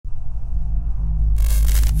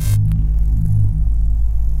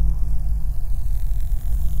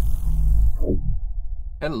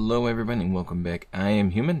Hello everybody and welcome back. I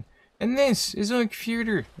am Human, and this is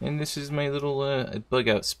Fjordur, and this is my little bug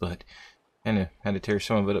out spot. Kinda had to tear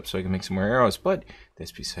some of it up so I can make some more arrows, but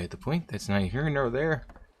that's beside the point. That's neither here nor there.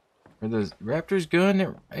 Where the raptor's gun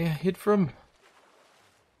that I hid from?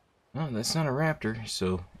 No, that's not a raptor,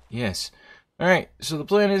 so yes. Alright, so the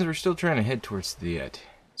plan is we're still trying to head towards the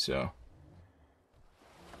so.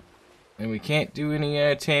 And we can't do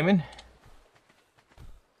any taming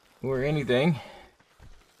or anything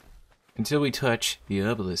until we touch the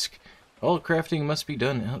obelisk. All crafting must be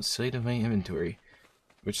done outside of my inventory,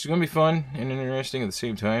 which is going to be fun and interesting at the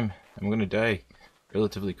same time. I'm going to die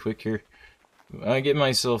relatively quick here. I get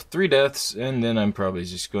myself 3 deaths, and then I'm probably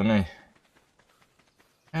just going to,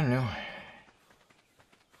 I don't know,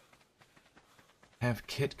 have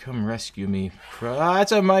Kit come rescue me.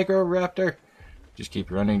 It's a micro raptor. Just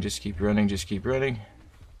keep running, just keep running, just keep running.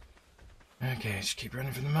 Okay, just keep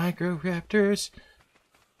running from the micro raptors.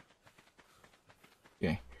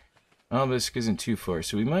 Okay, obelisk isn't too far,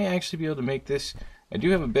 so we might actually be able to make this. I do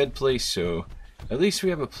have a bed place, so at least we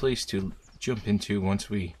have a place to jump into once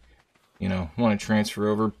we, you know, want to transfer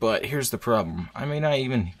over. But here's the problem. I may not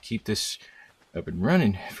even keep this up and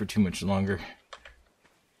running for too much longer.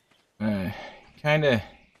 Kinda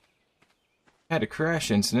had a crash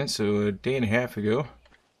incident, so a day and a half ago.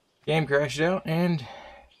 Game crashed out, and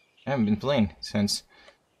I haven't been playing since.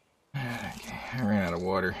 Okay, I ran out of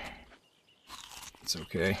water. It's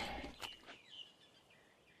okay.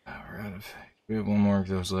 We're out of. We have one more of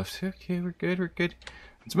those left. Okay, we're good. We're good.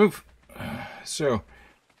 Let's move. So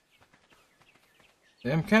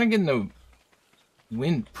I'm kind of getting the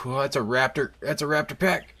wind. Oh, that's a raptor. That's a raptor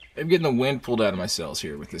pack. I'm getting the wind pulled out of my cells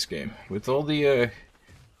here with this game. With all the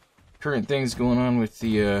current things going on with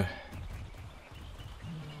the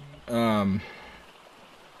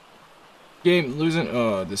game losing.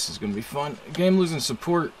 Oh, this is gonna be fun. Game losing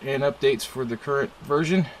support and updates for the current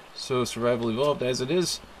version. So survival evolved as it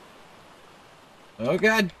is. Oh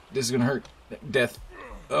god, this is gonna hurt. Death,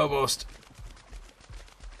 almost.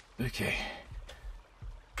 Okay.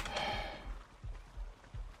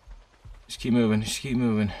 Just keep moving. Just keep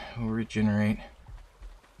moving. We'll regenerate.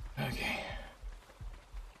 Okay.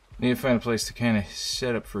 Need to find a place to kind of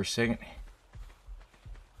set up for a second.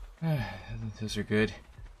 Those are good.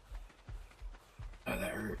 Oh,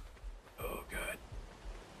 that hurt. Oh, God.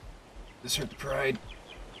 This hurt the pride.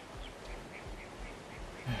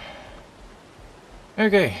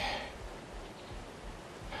 Okay.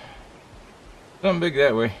 Something big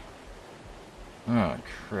that way. Oh,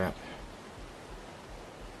 crap.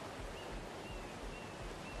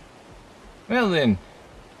 Well, then.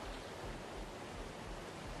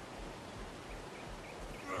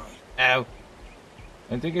 Ow.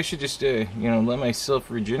 I think I should just, you know, let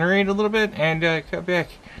myself regenerate a little bit and cut back.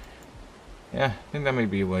 Yeah, I think that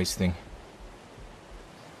might be a wise thing.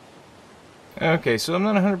 Okay, so I'm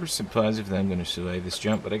not 100% positive that I'm going to survive this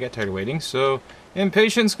jump, but I got tired of waiting, so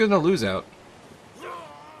impatience going to lose out.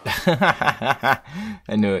 I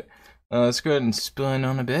knew it. Let's go ahead and spawn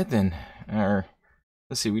on a bed then. Or,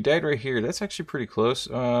 let's see, we died right here. That's actually pretty close.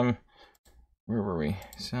 Where were we?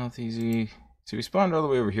 South easy. So we spawned all the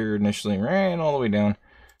way over here initially and ran all the way down.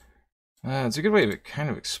 It's a good way of kind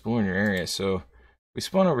of exploring your area. So if we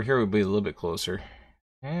spawn over here, we'll be a little bit closer.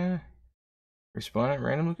 Yeah. Respawn at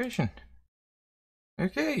random location.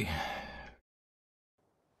 Okay.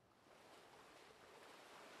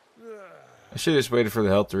 I should have just waited for the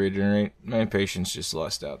health to regenerate. My patience just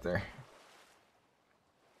lost out there.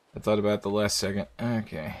 I thought about it the last second.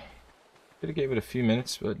 Okay. Could have gave it a few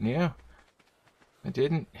minutes, but yeah. I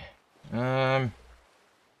didn't.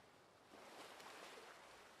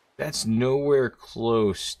 That's nowhere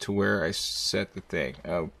close to where I set the thing.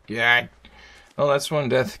 Oh, God. Oh, that's one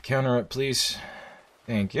death. Counter up, please.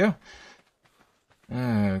 Thank you.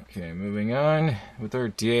 Okay, moving on with our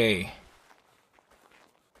day.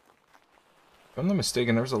 If I'm not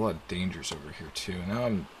mistaken, there was a lot of dangers over here, too. Now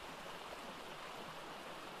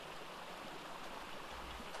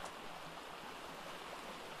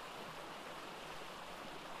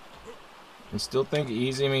I still think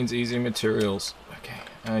easy means easy materials. Okay,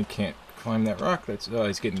 I can't climb that rock. That's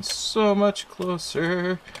he's getting so much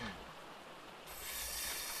closer.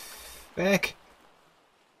 Back.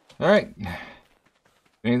 Alright.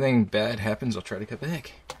 If anything bad happens, I'll try to cut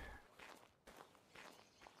back.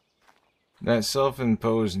 That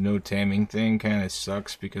self-imposed no taming thing kind of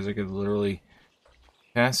sucks because I could literally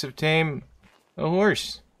passive tame a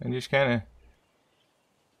horse and just kind of,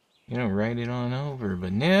 you know, ride it on over.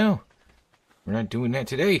 But no. We're not doing that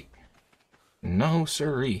today. No,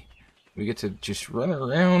 sirree. We get to just run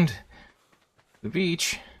around the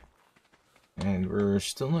beach And we're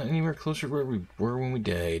still not anywhere closer to where we were when we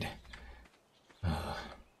died.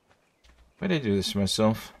 Why did I do this to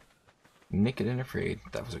myself? Naked and afraid.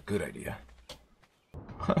 That was a good idea.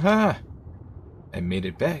 Haha! I made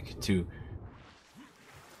it back to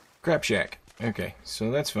Crap Shack. Okay,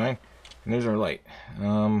 so that's fine. And there's our light.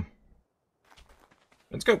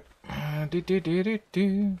 Let's go.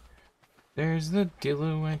 There's the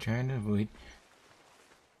dillo I'm trying to avoid.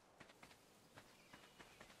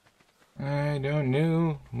 I don't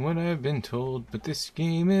know what I've been told, but this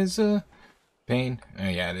game is a pain. Oh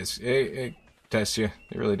yeah, it is. It tests you.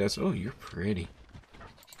 It really does. Oh, you're pretty.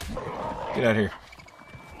 Get out here.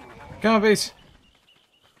 Come on, base.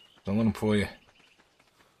 Don't let them fool you.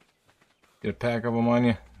 Get a pack of them on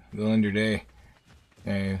you. They'll end your day.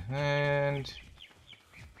 Okay, and...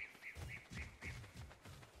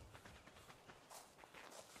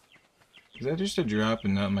 Is that just a drop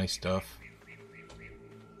and not my stuff?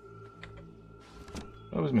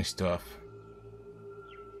 What was my stuff?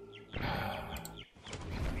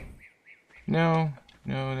 No,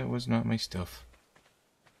 that was not my stuff.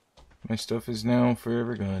 My stuff is now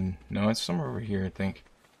forever gone. No, it's somewhere over here, I think.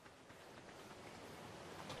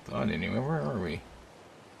 Thought anyway. Where are we?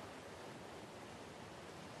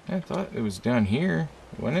 I thought it was down here,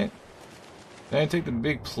 wasn't it? Did I take the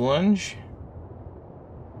big plunge?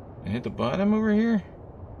 And hit the bottom over here?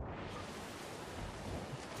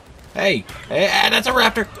 Hey! Hey, that's a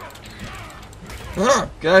raptor!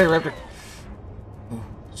 Get out of here, raptor!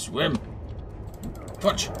 Swim!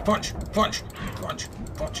 Punch! Punch! Punch! Punch!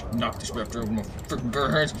 Punch! Knock this raptor over my freaking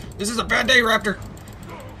bare hands! This is a bad day, raptor!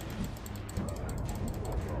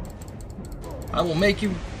 I will make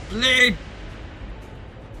you bleed!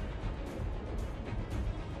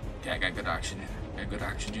 Okay, I got good oxygen.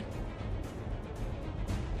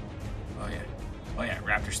 Oh yeah. Oh yeah,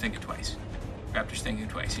 raptor's thinking twice. Raptor's thinking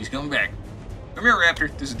twice. He's coming back. Come here,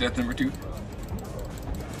 raptor. This is death number 2.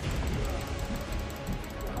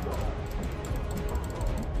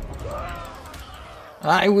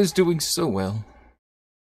 I was doing so well.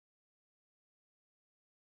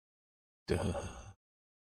 Duh.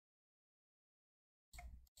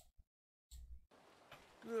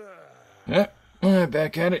 Yeah,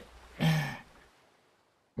 back at it.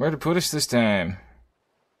 Where to put us this time?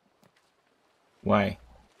 Why?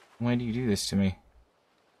 Why do you do this to me?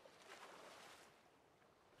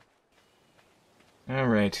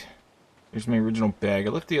 Alright. Here's my original bag. I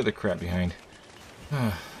left the other crap behind.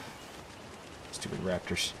 Stupid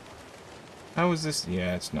raptors. How is this?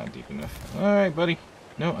 Yeah, it's not deep enough. Alright, buddy.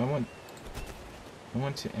 No, I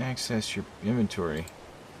want to access your inventory.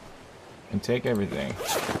 And take everything.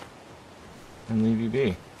 And leave you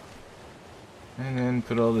be. And then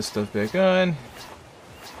put all this stuff back on.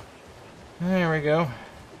 There we go.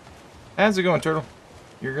 How's it going, turtle?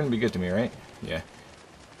 You're gonna be good to me, right? Yeah.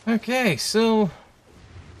 Okay, so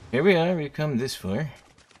here we are. We've come this far.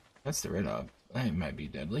 That's the red ob. That might be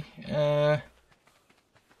deadly.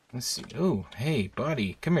 Let's see. Oh, hey,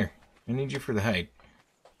 body, come here. I need you for the hide.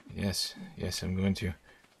 Yes, I'm going to.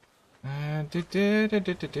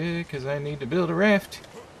 Because I need to build a raft.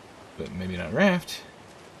 But maybe not a raft.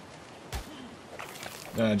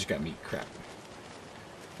 I just got meat. Crap.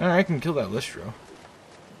 Alright, I can kill that Listro.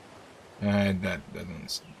 That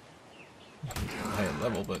one's higher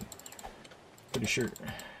level, but pretty sure.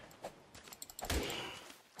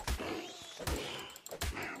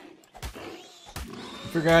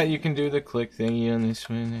 Forgot you can do the click thingy on this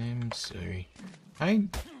one. I'm sorry. Hide?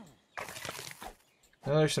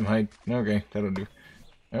 Oh, there's some hide. Okay, that'll do.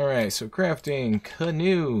 Alright, so crafting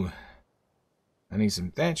canoe. I need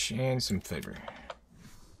some thatch and some fiber.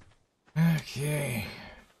 Okay.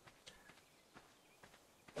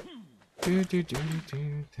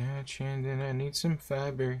 Thatch, and then I need some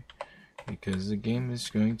fiber because the game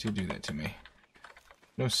is going to do that to me.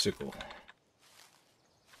 No sickle.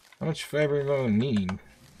 How much fiber am I going to need?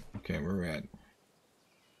 Okay, where we're at.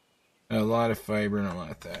 A lot of fiber and a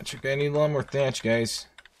lot of thatch. Okay, I need a lot more thatch, guys.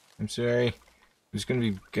 I'm sorry. I'm just going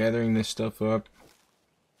to be gathering this stuff up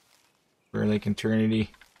for like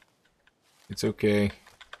eternity. It's okay.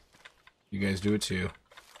 You guys do it too.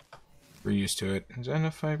 We're used to it. Is that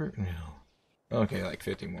enough fiber? No. Okay, like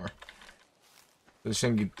 50 more. Let's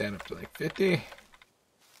just get that up to like 50.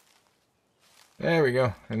 There we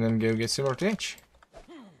go. And then go get some more thatch.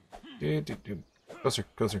 Closer,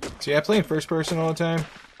 closer. See, I play in first person all the time.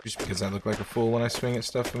 Just because I look like a fool when I swing at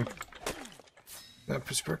stuff from that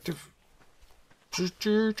perspective.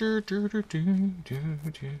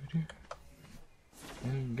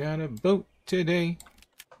 And got a boat today.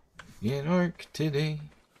 An ark today.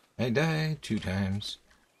 I died 2 times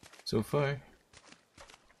so far.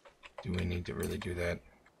 Do I need to really do that?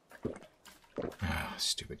 Ah,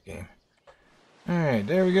 stupid game. Alright,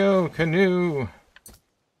 there we go. Canoe.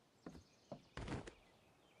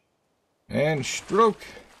 And stroke.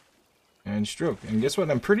 And stroke. And guess what?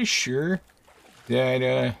 I'm pretty sure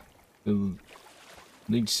that the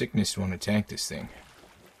leech sickness won't attack this thing.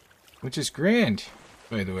 Which is grand,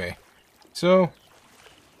 by the way. So,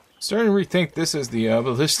 starting to rethink this as the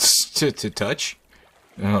obelisk to touch.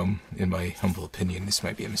 In my humble opinion, this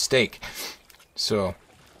might be a mistake. So,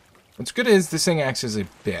 what's good is this thing acts as a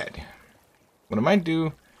bed. What I might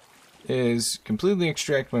do is completely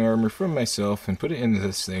extract my armor from myself and put it into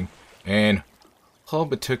this thing. And all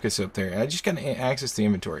but took us up there. I just gotta access the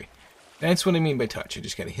inventory. That's what I mean by touch. I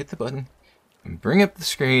just gotta hit the button and bring up the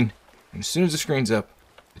screen. And as soon as the screen's up,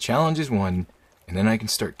 the challenge is won. And then I can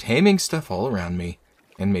start taming stuff all around me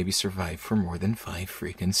and maybe survive for more than 5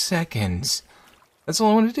 freaking seconds. That's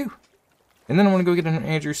all I want to do. And then I want to go get an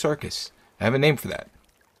Andrew Sarkis. I have a name for that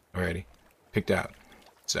already picked out.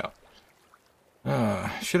 So,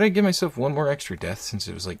 should I give myself one more extra death since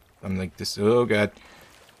it was like, I'm like this, oh god.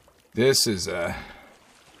 This is,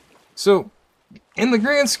 so, in the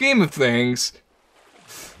grand scheme of things,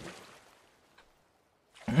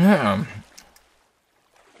 we're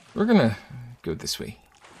gonna go this way.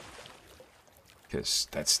 Because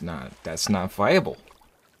that's not viable.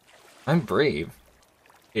 I'm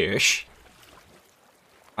brave-ish.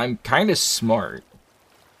 I'm kinda smart.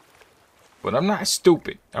 But I'm not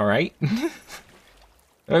stupid, alright?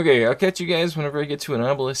 Okay, I'll catch you guys whenever I get to an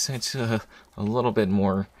obelisk that's a little bit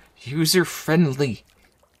more user-friendly.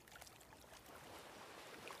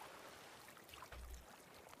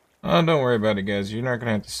 Oh, don't worry about it, guys. You're not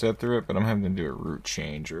gonna have to set through it, but I'm having to do a route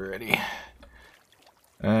change already.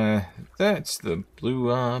 That's the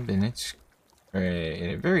blue ob, and it's in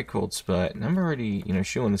a very cold spot, and I'm already,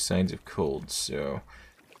 showing the signs of cold, so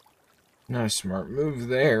not a smart move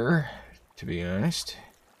there, to be honest.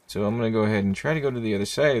 So I'm gonna go ahead and try to go to the other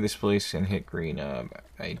side of this place and hit green ob.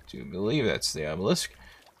 I do believe that's the obelisk.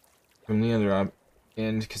 From the other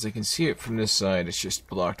end, because I can see it from this side, it's just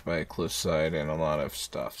blocked by a cliffside and a lot of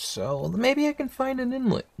stuff. So maybe I can find an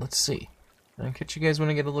inlet. Let's see. I'll catch you guys when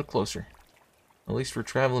I get a look closer. At least we're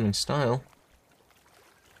traveling in style.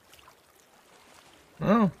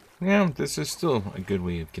 Oh, yeah, this is still a good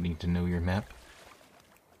way of getting to know your map.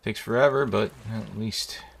 Takes forever, but at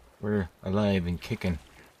least we're alive and kicking.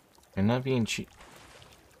 And not being cheap.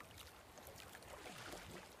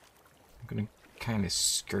 I'm gonna kind of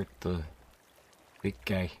skirt the big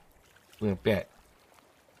guy a little bit.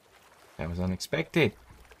 That was unexpected.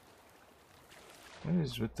 What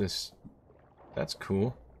is with this? That's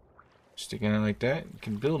cool. Sticking out like that. You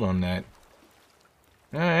can build on that.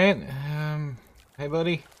 Alright. Hey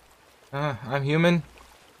buddy. I'm human.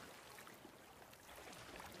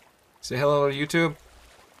 Say hello to YouTube.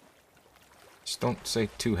 Just don't say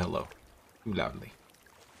too hello. Too loudly.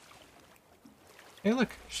 Hey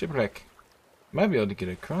look, shipwreck. Might be able to get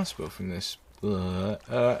a crossbow from this, but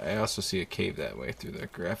I also see a cave that way through the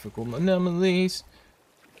graphical anomalies.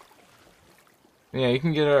 Yeah, you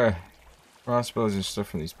can get our crossbows and stuff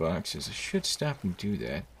from these boxes. I should stop and do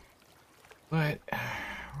that. But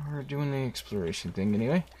we're doing the exploration thing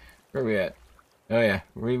anyway. Where are we at? Oh yeah,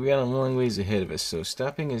 we got a long ways ahead of us, so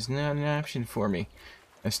stopping is not an option for me.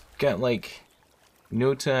 I got like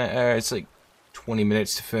no time. It's like 20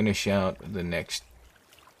 minutes to finish out the next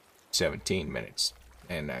 17 minutes,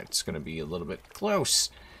 and it's gonna be a little bit close.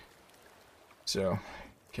 So,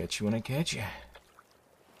 catch you when I catch you.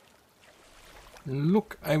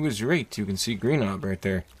 Look, I was right. You can see green ob right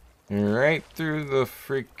there, right through the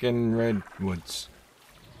freaking redwoods.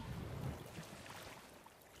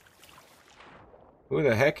 Who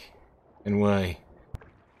the heck and why?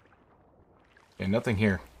 Yeah, nothing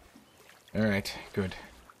here. Alright, good.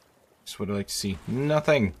 Just what I like to see.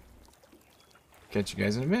 Nothing. Catch you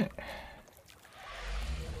guys in a minute.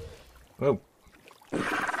 Whoa.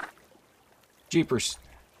 Jeepers.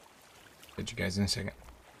 Catch you guys in a second.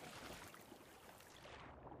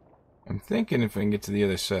 I'm thinking if I can get to the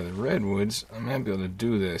other side of the redwoods, I might be able to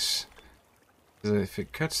do this. Because if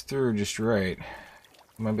it cuts through just right,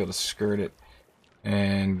 I might be able to skirt it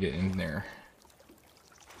and get in there.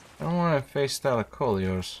 I don't want to face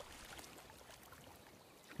Thalacolios.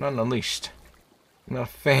 Not in the least. I'm not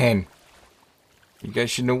a fan. You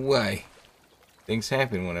guys should know why. Things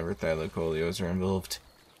happen whenever Thalacolios are involved.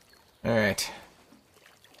 Alright.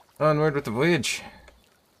 Onward with the voyage.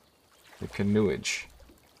 The canoeage.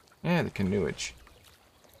 Yeah, the canoeage.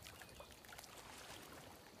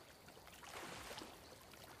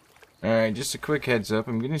 Alright, just a quick heads up.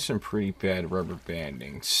 I'm getting some pretty bad rubber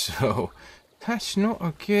banding, so That's not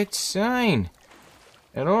a good sign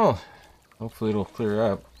at all. Hopefully it'll clear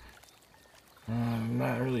up. I'm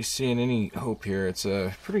not really seeing any hope here. It's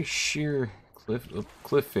a pretty sheer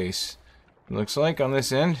cliff face, it looks like, on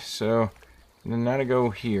this end. So I'm gonna not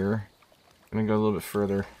go here. I'm gonna go a little bit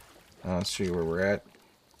further. Let's show you where we're at.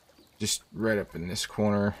 Just right up in this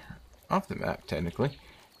corner, off the map technically.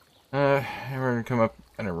 And we're gonna come up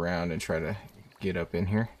and around and try to get up in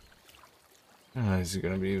here. This is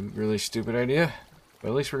gonna be a really stupid idea, but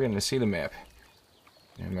at least we're getting to see the map.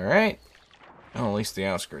 Am I right? Oh, at least the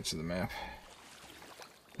outskirts of the map.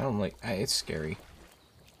 I don't like... it's scary.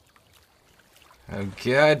 Oh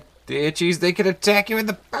god, the itchies, they could attack you with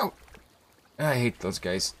the boat! I hate those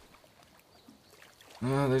guys.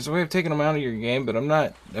 There's a way of taking them out of your game, but I'm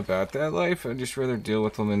not about that life. I'd just rather deal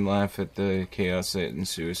with them and laugh at the chaos that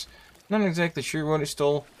ensues. Not exactly sure what I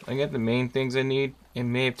stole. I got the main things I need. It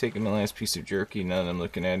may have taken the last piece of jerky now that I'm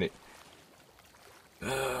looking at it.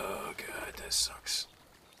 Oh god, that sucks.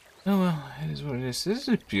 Oh well, it is what it is. This is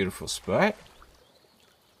a beautiful spot.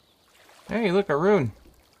 Hey, look, a rune.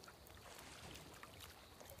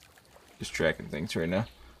 Just tracking things right now.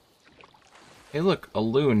 Hey, look, a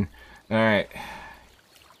loon. Alright.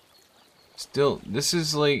 Still, this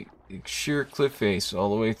is like sheer cliff face all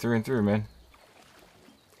the way through and through, man.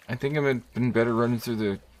 I think I've been better running through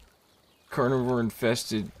the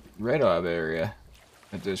carnivore-infested red ob area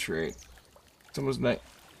at this rate. It's almost night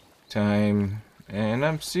time, and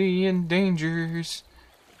I'm seeing dangers.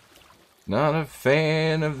 Not a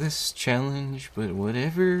fan of this challenge, but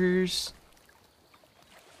whatever's.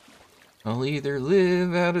 I'll either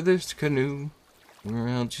live out of this canoe, or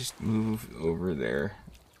I'll just move over there.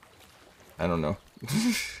 I don't know.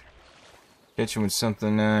 Catching with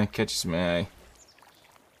something catches my eye.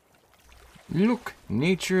 Look,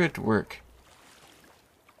 nature at work.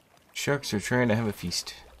 Sharks are trying to have a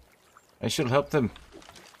feast. I should help them.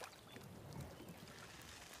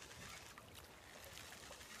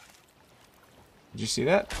 Did you see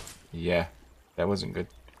that? Yeah, that wasn't good.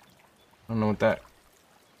 I don't know what that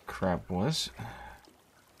crap was.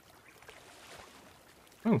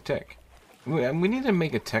 Oh, tech. We need to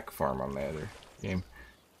make a tech farm on the other game.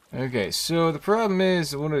 Okay, so the problem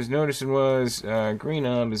is, what I was noticing was, green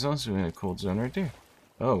ob is also in a cold zone right there.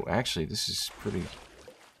 Oh, actually, this is pretty...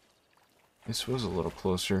 This was a little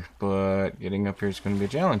closer, but getting up here is going to be a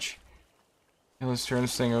challenge. Okay, let's turn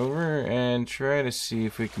this thing over and try to see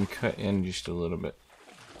if we can cut in just a little bit.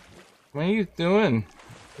 What are you doing?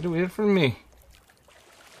 Get away from me.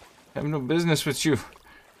 I have no business with you.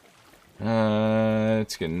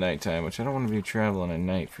 It's getting nighttime, which I don't want to be traveling at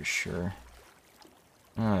night for sure.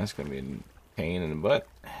 That's gonna be a pain in the butt.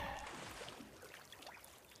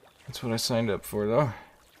 That's what I signed up for, though.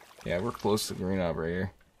 Yeah, we're close to green ob right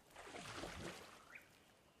here.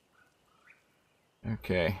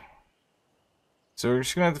 Okay. So we're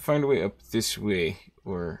just gonna have to find a way up this way,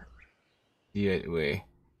 or the other way.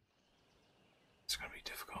 It's gonna be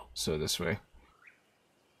difficult. So this way.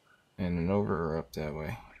 And then over or up that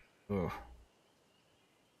way. Oh.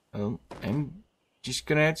 I'm just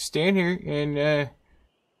gonna have to stand here and,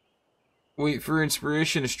 wait for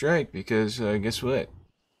inspiration to strike, because, guess what?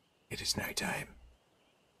 It is nighttime.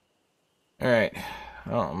 Alright.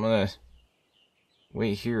 Well, I'm gonna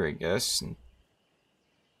wait here, I guess, and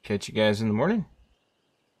catch you guys in the morning.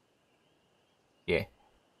 Yeah.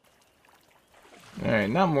 Alright,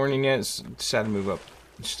 not morning yet. Just had to move up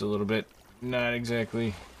just a little bit. Not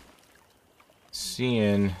exactly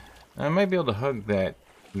seeing. I might be able to hug that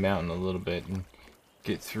mountain a little bit and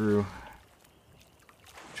get through.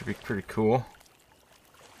 Should be pretty cool.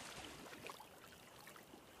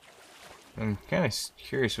 I'm kind of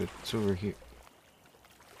curious what's over here.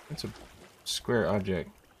 That's a square object.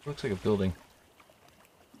 Looks like a building.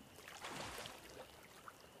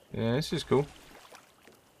 Yeah, this is cool.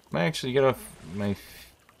 Might actually get off my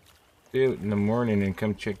boat in the morning and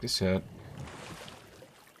come check this out.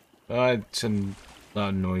 It's a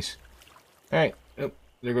loud noise. Alright. Oh,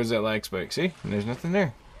 there goes that lag spike. See? And there's nothing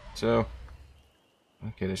there. So,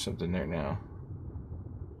 okay, there's something there now.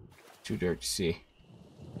 Too dark to see.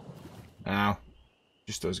 Ow.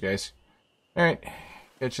 Just those guys. Alright.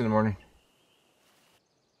 Catch you in the morning.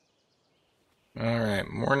 Alright,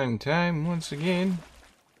 morning time once again.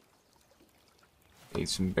 Ate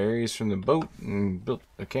some berries from the boat and built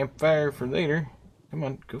a campfire for later. Come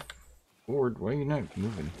on, go forward. Why are you not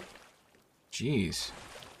moving? Jeez.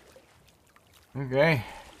 Okay.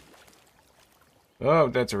 Oh,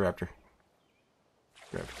 that's a raptor.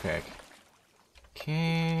 Raptor pack.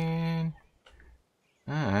 Can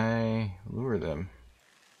I lure them?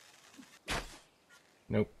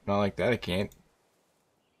 Nope, not like that I can't.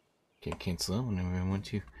 Can't cancel that whenever I want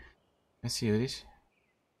to. I see how it is.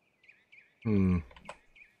 No,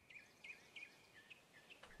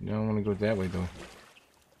 I want to go that way though.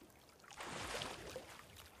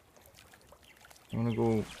 I want to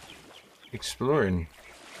go exploring.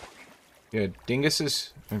 Yeah,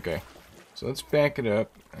 dinguses? Okay. So let's back it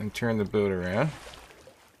up and turn the boat around.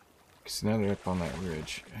 Because now they're up on that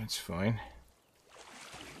ridge. That's fine.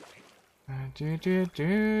 Got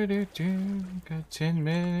 10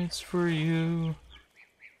 minutes for you.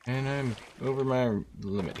 And I'm over my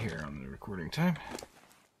limit here on the recording time.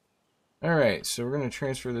 Alright, so we're going to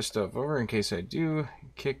transfer this stuff over in case I do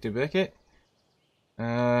kick the bucket.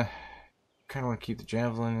 Kind of want to keep the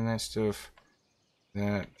javelin and that stuff.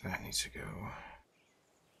 That needs to go.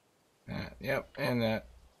 That, yep, and that.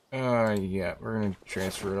 Yeah, we're going to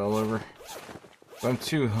transfer it all over. If I'm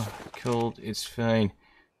too cold, it's fine.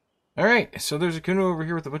 Alright, so there's a canoe over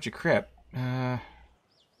here with a bunch of crap.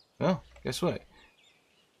 Well, guess what?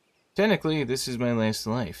 Technically, this is my last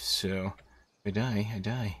life, so if I die, I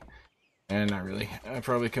die. And not really. I'll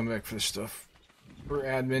probably come back for the stuff. Or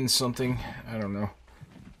admin something. I don't know.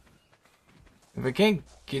 If I can't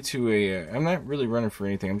get to a... I'm not really running for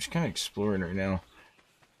anything. I'm just kind of exploring right now.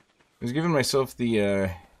 I was giving myself the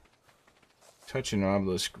touch and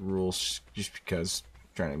obelisk rules just because I'm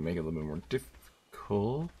trying to make it a little bit more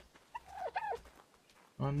difficult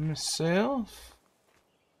on myself.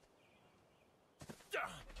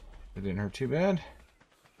 It didn't hurt too bad.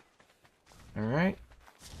 Alright.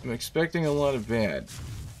 I'm expecting a lot of bad.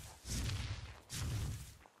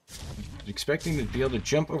 I'm expecting to be able to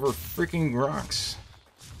jump over freaking rocks.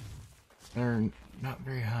 They're not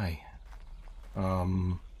very high.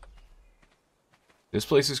 This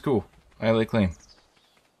place is cool. I lay claim.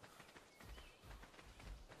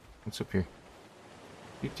 What's up here?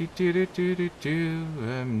 I'm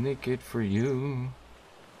naked for you.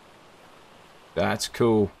 That's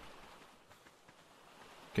cool.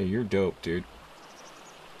 Okay, you're dope, dude.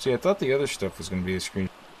 See, I thought the other stuff was going to be a screen.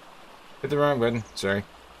 Hit the wrong button. Sorry.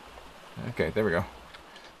 Okay, there we go.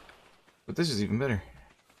 But this is even better.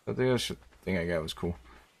 But the other thing I got was cool.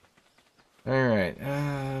 Alright,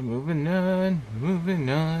 moving on, moving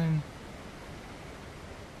on.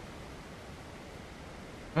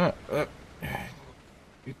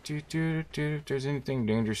 If there's anything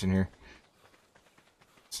dangerous in here,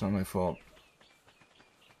 it's not my fault.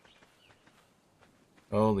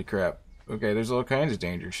 Holy crap. Okay, there's all kinds of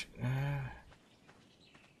dangers.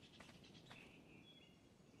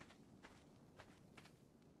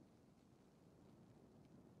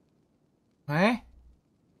 Huh?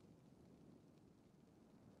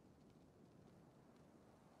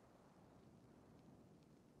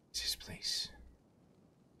 What's this place?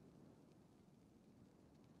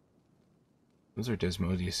 Those are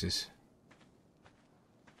Desmodiuses,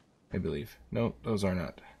 I believe. No, those are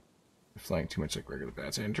not. They're flying too much like regular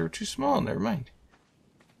bats, and they're too small. Never mind.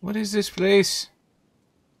 What is this place?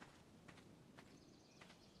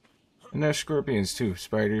 And there's scorpions too,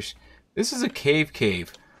 spiders. This is a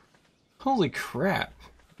cave. Holy crap.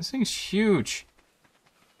 This thing's huge.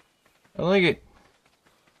 I like it.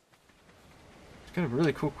 It's got a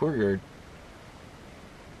really cool courtyard.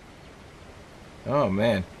 Oh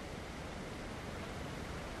man.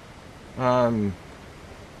 I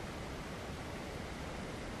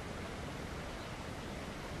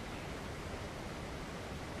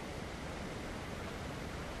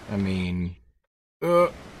mean,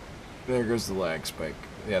 there goes the lag spike.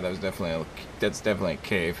 Yeah, that's definitely a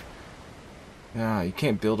cave. Ah, you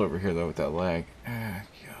can't build over here though with that lag. Ah,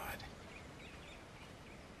 God.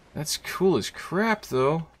 That's cool as crap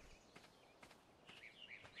though.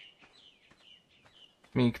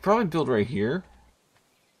 I mean, you could probably build right here.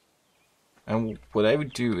 And what I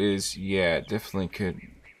would do is, yeah, definitely could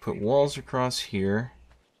put walls across here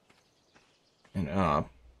and up,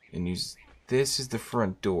 and use this as the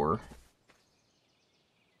front door.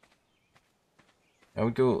 I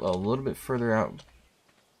would go a little bit further out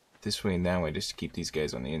this way and that way just to keep these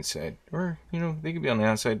guys on the inside. Or, you know, they could be on the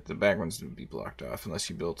outside, the back ones would be blocked off unless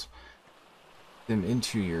you built them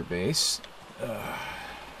into your base.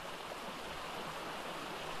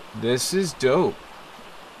 This is dope.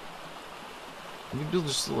 You can build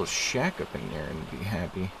just a little shack up in there and be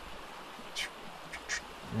happy.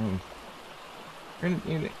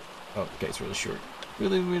 Oh, okay, it's really short.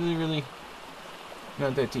 Really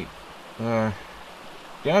not that deep.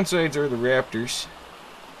 Downsides are the raptors.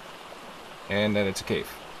 And that it's a cave.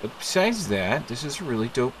 But besides that, this is a really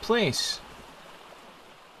dope place.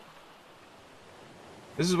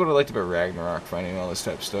 This is what I liked about Ragnarok, finding all this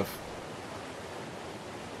type of stuff.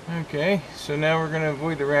 Okay, so now we're going to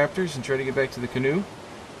avoid the raptors and try to get back to the canoe.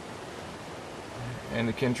 and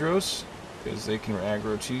the Kendros, because they can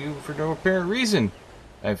aggro to you for no apparent reason.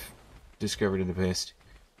 I've discovered in the past.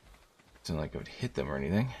 It's not like I would hit them or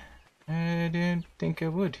anything. I didn't think I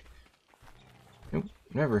would. Nope,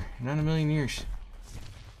 never. Not in a million years.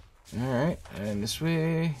 Alright, and this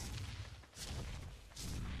way.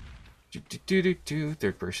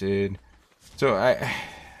 Third person. So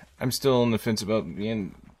I'm still on the fence about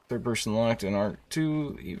being third person locked in Arc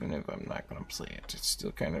 2, even if I'm not going to play it. It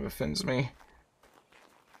still kind of offends me.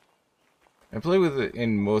 I play with it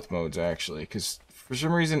in both modes, actually, because for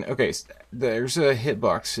some reason, okay, there's a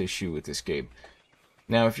hitbox issue with this game.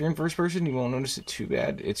 Now, if you're in first person, you won't notice it too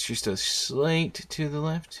bad. It's just a slight to the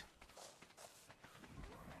left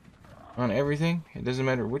on everything. It doesn't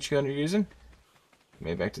matter which gun you're using.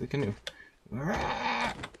 Maybe back to the canoe.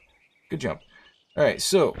 Good jump. Alright,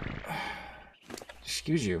 so,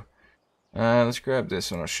 excuse you. Let's grab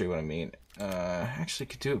this and I'll show you what I mean. Actually,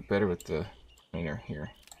 could do it better with the cleaner here.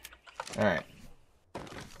 Alright.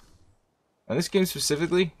 Now, this game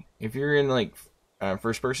specifically, if you're in, like,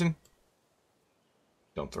 first person,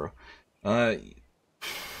 don't throw. The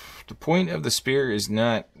point of the spear is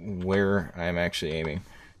not where I'm actually aiming.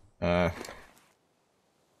 Get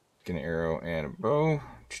an arrow and a bow.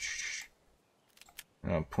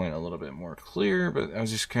 I'll point a little bit more clear, but I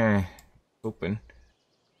was just kind of hoping.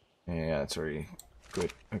 Yeah, that's already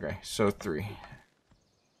good. Okay, so 3.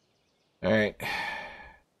 Alright.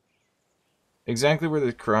 Exactly where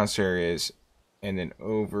the crosshair is, and then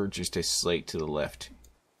over just a slight to the left.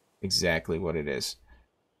 Exactly what it is.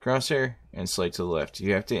 Crosshair and slight to the left.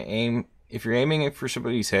 You have to aim. If you're aiming it for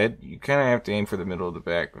somebody's head, you kind of have to aim for the middle of the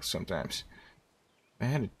back sometimes. If I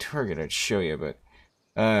had a target, I'd show you, but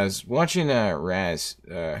I was watching Raz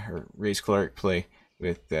Clark play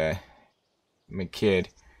with my kid,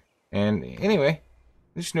 and anyway,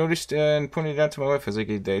 I just noticed and pointed it out to my wife. I was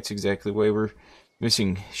like, that's exactly why we're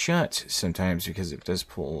missing shots sometimes, because it does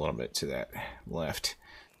pull a little bit to that left.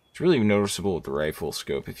 It's really noticeable with the rifle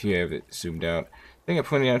scope if you have it zoomed out. I think I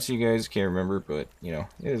pointed out to you guys, can't remember, but you know,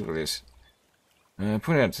 it is what it is. I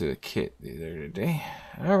pointed out to the kit the other day.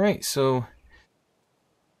 Alright, so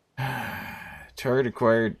target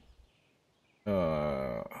acquired,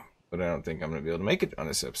 but I don't think I'm going to be able to make it on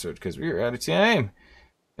this episode because we are out of time,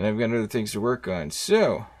 and I've got other things to work on.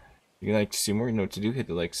 So, if you'd like to see more, you know what to do. Hit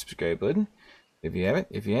the like, subscribe button if you haven't.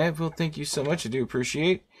 If you have, well, thank you so much. I do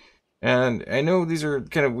appreciate. And I know these are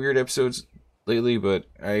kind of weird episodes lately, but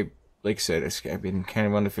like I said, I've been kind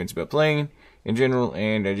of on the fence about playing in general,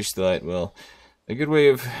 and I just thought, well, a good way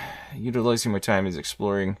of utilizing my time is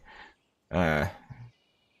exploring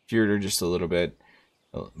Fjordur just a little bit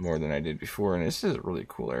more than I did before, and this is a really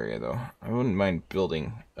cool area, though. I wouldn't mind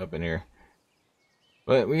building up in here,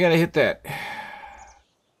 but we gotta hit that.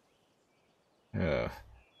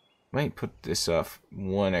 Might put this off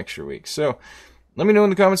 1 extra week. So let me know in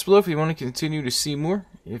the comments below if you want to continue to see more.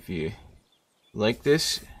 If you like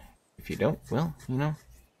this, if you don't, well, you know,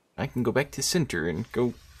 I can go back to center and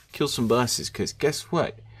go kill some bosses, because guess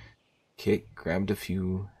what? Kit grabbed a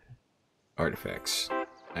few artifacts.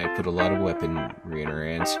 I put a lot of weaponry in her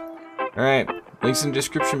hands. Alright, links in the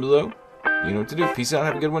description below. You know what to do. Peace out,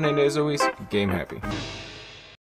 have a good one, and as always, game happy.